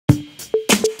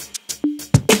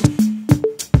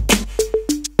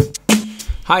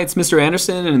Hi, it's Mr.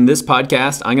 Anderson, and in this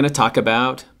podcast, I'm going to talk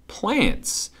about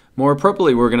plants. More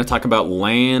appropriately, we're going to talk about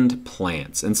land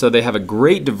plants. And so they have a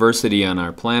great diversity on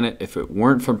our planet. If it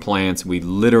weren't for plants, we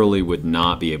literally would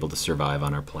not be able to survive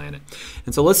on our planet.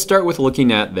 And so let's start with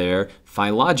looking at their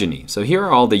phylogeny. So here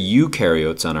are all the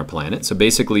eukaryotes on our planet. So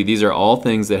basically, these are all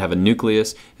things that have a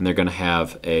nucleus, and they're going to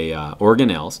have a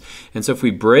organelles. And so if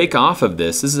we break off of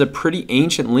this is a pretty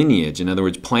ancient lineage. In other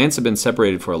words, plants have been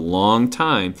separated for a long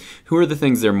time. Who are the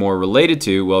things they're more related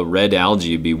to? Well, red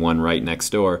algae would be one right next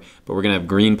door, but we're going to have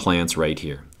green plants right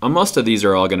here. Most of these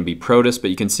are all going to be protists, but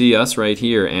you can see us right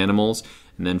here, animals,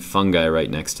 and then fungi right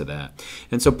next to that.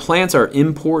 And so plants are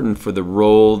important for the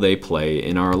role they play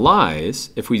in our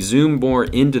lives. If we zoom more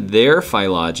into their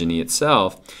phylogeny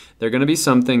itself, there are going to be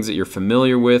some things that you're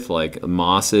familiar with, like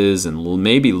mosses and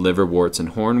maybe liverworts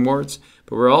and hornworts,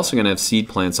 but we're also going to have seed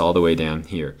plants all the way down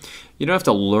here. You don't have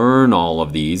to learn all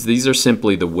of these. These are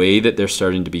simply the way that they're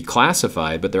starting to be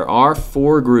classified, but there are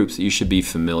 4 groups that you should be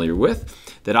familiar with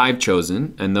that I've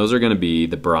chosen, and those are going to be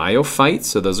the bryophytes,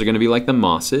 so those are going to be like the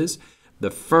mosses, the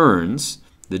ferns,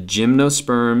 the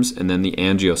gymnosperms, and then the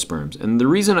angiosperms. And the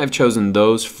reason I've chosen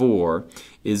those 4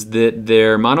 is that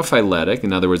they're monophyletic.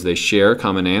 In other words, they share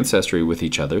common ancestry with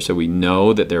each other, so we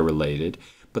know that they're related.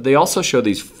 But they also show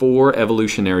these 4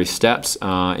 evolutionary steps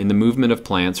in the movement of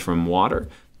plants from water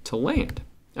to land.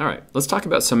 All right, let's talk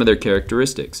about some of their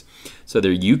characteristics. So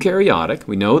they're eukaryotic.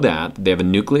 We know that. They have a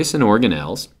nucleus and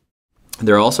organelles.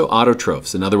 They're also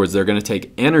autotrophs. In other words, they're going to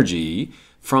take energy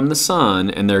from the sun,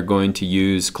 and they're going to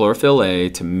use chlorophyll A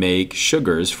to make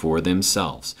sugars for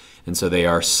themselves. And so they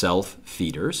are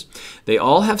self-feeders. They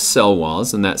all have cell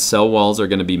walls, and that cell walls are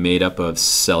going to be made up of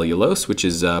cellulose, which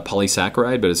is a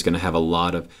polysaccharide, but it's going to have a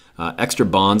lot of extra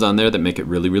bonds on there that make it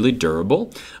really, really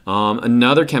durable.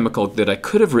 Another chemical that I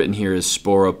could have written here is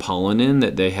sporopollenin,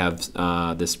 that they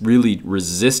have this really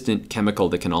resistant chemical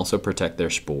that can also protect their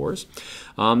spores.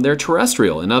 They're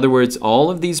terrestrial. In other words, all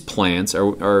of these plants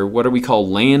are what we call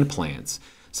land plants.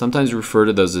 Sometimes we refer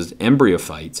to those as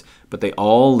embryophytes, but they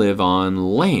all live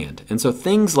on land. And so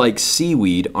things like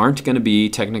seaweed aren't going to be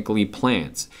technically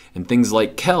plants. And things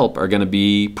like kelp are going to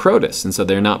be protists, and so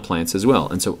they're not plants as well.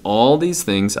 And so all these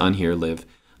things on here live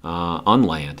on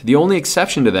land. The only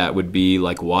exception to that would be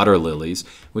like water lilies,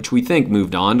 which we think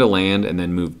moved onto land and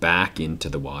then moved back into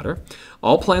the water.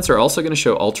 All plants are also going to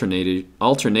show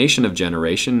alternation of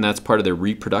generation. That's part of their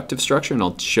reproductive structure, and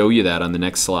I'll show you that on the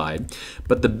next slide.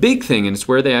 But the big thing, and it's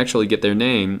where they actually get their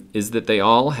name, is that they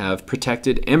all have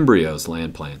protected embryos,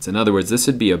 land plants. In other words, this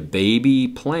would be a baby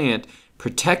plant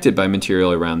protected by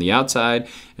material around the outside.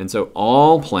 And so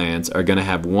all plants are going to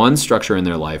have one structure in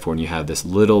their life when you have this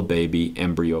little baby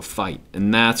embryophyte.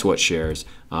 And that's what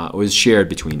was shared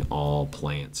between all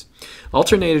plants.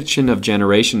 Alternation of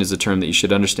generation is a term that you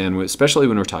should understand, especially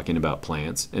when we're talking about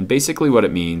plants. And basically what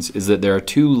it means is that there are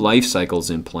 2 life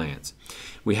cycles in plants.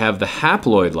 We have the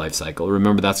haploid life cycle.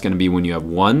 Remember, that's going to be when you have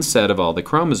one set of all the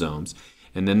chromosomes.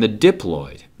 And then the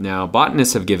diploid. Now,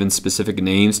 botanists have given specific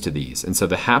names to these. And so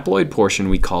the haploid portion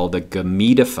we call the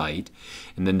gametophyte,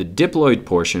 and then the diploid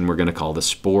portion we're going to call the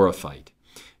sporophyte.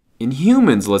 In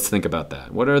humans, let's think about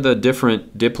that. What are the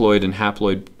different diploid and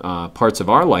haploid parts of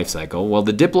our life cycle? Well,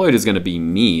 the diploid is going to be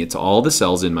me. It's all the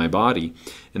cells in my body.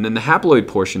 And then the haploid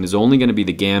portion is only going to be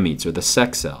the gametes, or the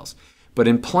sex cells. But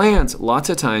in plants, lots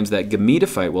of times that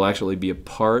gametophyte will actually be a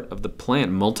part of the plant,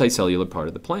 multicellular part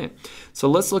of the plant. So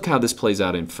let's look how this plays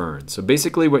out in ferns. So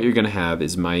basically what you're going to have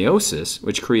is meiosis,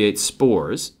 which creates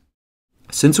spores.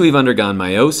 Since we've undergone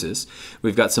meiosis,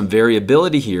 we've got some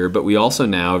variability here, but we also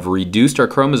now have reduced our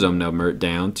chromosome number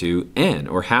down to N,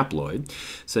 or haploid.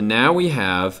 So now we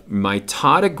have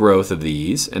mitotic growth of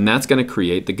these, and that's going to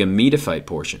create the gametophyte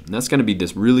portion. And that's going to be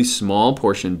this really small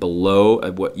portion below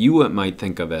what you might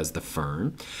think of as the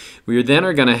fern. We then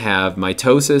are going to have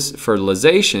mitosis,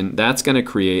 fertilization. That's going to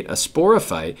create a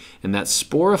sporophyte, and that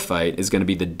sporophyte is going to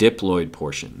be the diploid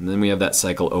portion. And then we have that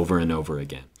cycle over and over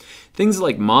again. Things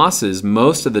like mosses,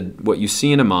 most of what you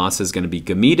see in a moss is going to be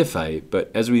gametophyte,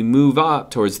 but as we move up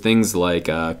towards things like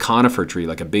a conifer tree,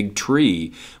 like a big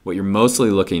tree, what you're mostly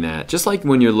looking at, just like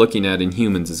when you're looking at in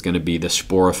humans, is going to be the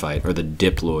sporophyte, or the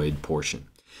diploid portion.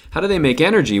 How do they make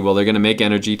energy? Well, they're going to make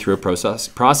energy through a process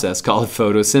called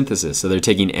photosynthesis. So they're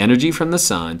taking energy from the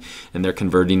sun, and they're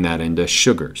converting that into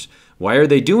sugars. Why are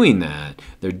they doing that?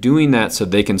 They're doing that so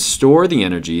they can store the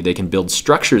energy, they can build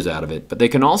structures out of it, but they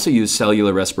can also use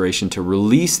cellular respiration to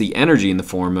release the energy in the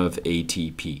form of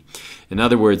ATP. In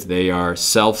other words, they are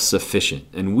self-sufficient,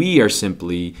 and we are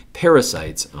simply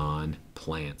parasites on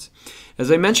plants.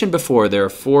 As I mentioned before, there are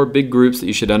 4 big groups that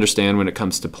you should understand when it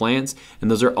comes to plants, and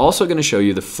those are also going to show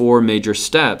you the 4 major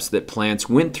steps that plants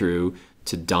went through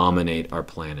to dominate our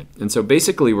planet. And so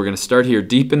basically we're going to start here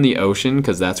deep in the ocean,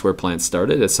 because that's where plants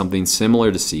started, as something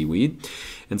similar to seaweed.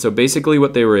 And so basically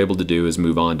what they were able to do is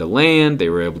move on to land. They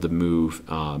were able to move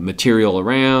material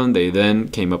around. They then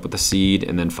came up with a seed,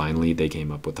 and then finally they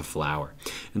came up with a flower.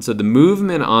 And so the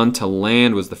movement onto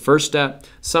land was the first step.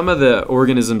 Some of the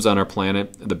organisms on our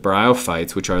planet, the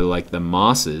bryophytes, which are like the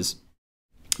mosses,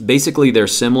 basically they're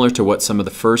similar to what some of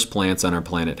the first plants on our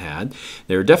planet had.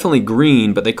 They were definitely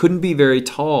green, but they couldn't be very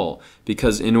tall,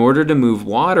 because in order to move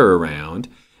water around,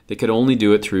 they could only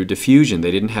do it through diffusion.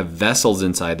 They didn't have vessels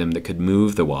inside them that could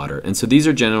move the water. And so these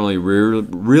are generally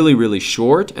really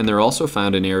short, and they're also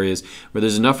found in areas where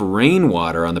there's enough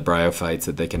rainwater on the bryophytes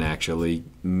that they can actually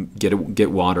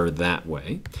get water that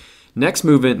way. Next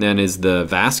movement then is the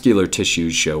vascular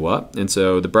tissues show up. And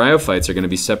so the bryophytes are going to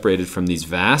be separated from these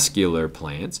vascular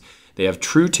plants. They have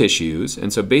true tissues,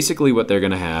 and so basically what they're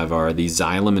going to have are the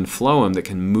xylem and phloem that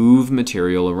can move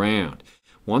material around.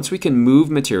 Once we can move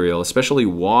material, especially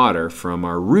water, from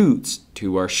our roots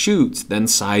to our shoots, then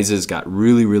sizes got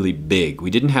really big. We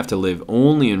didn't have to live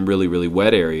only in really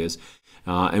wet areas,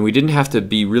 and we didn't have to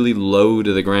be really low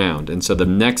to the ground. And so the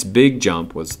next big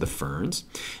jump was the ferns.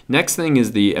 Next thing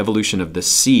is the evolution of the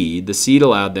seed. The seed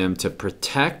allowed them to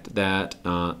protect that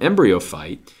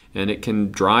embryophyte, and it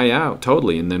can dry out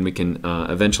totally, and then we can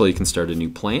eventually start a new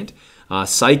plant.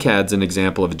 Cycad's an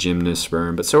example of a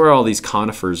gymnosperm, but so are all these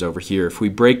conifers over here. If we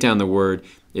break down the word,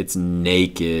 it's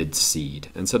naked seed.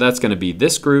 And so that's going to be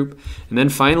this group. And then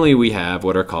finally we have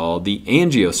what are called the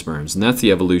angiosperms, and that's the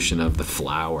evolution of the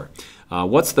flower.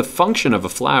 What's the function of a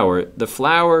flower? The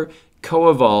flower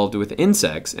co-evolved with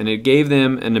insects, and it gave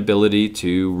them an ability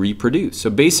to reproduce. So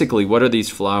basically, what are these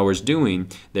flowers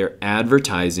doing? They're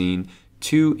advertising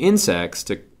to insects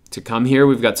to come here.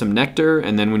 We've got some nectar,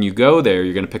 and then when you go there,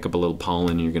 you're going to pick up a little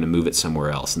pollen and you're going to move it somewhere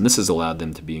else. And this has allowed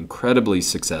them to be incredibly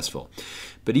successful.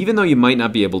 But even though you might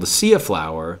not be able to see a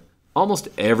flower, almost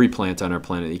every plant on our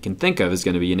planet that you can think of is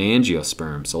going to be an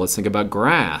angiosperm. So let's think about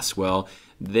grass. Well,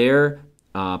 they're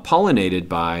pollinated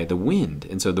by the wind,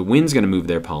 and so the wind's going to move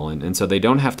their pollen, and so they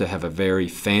don't have to have a very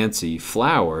fancy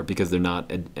flower because they're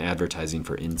not advertising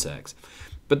for insects.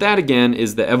 But that again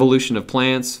is the evolution of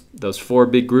plants. Those 4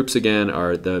 big groups again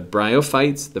are the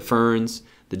bryophytes, the ferns,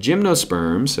 the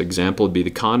gymnosperms, example would be the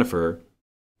conifer.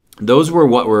 Those were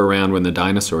what were around when the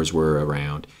dinosaurs were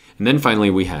around. And then finally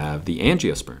we have the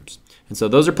angiosperms. And so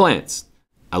those are plants.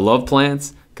 I love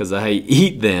plants because I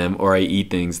eat them, or I eat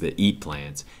things that eat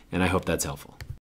plants, and I hope that's helpful.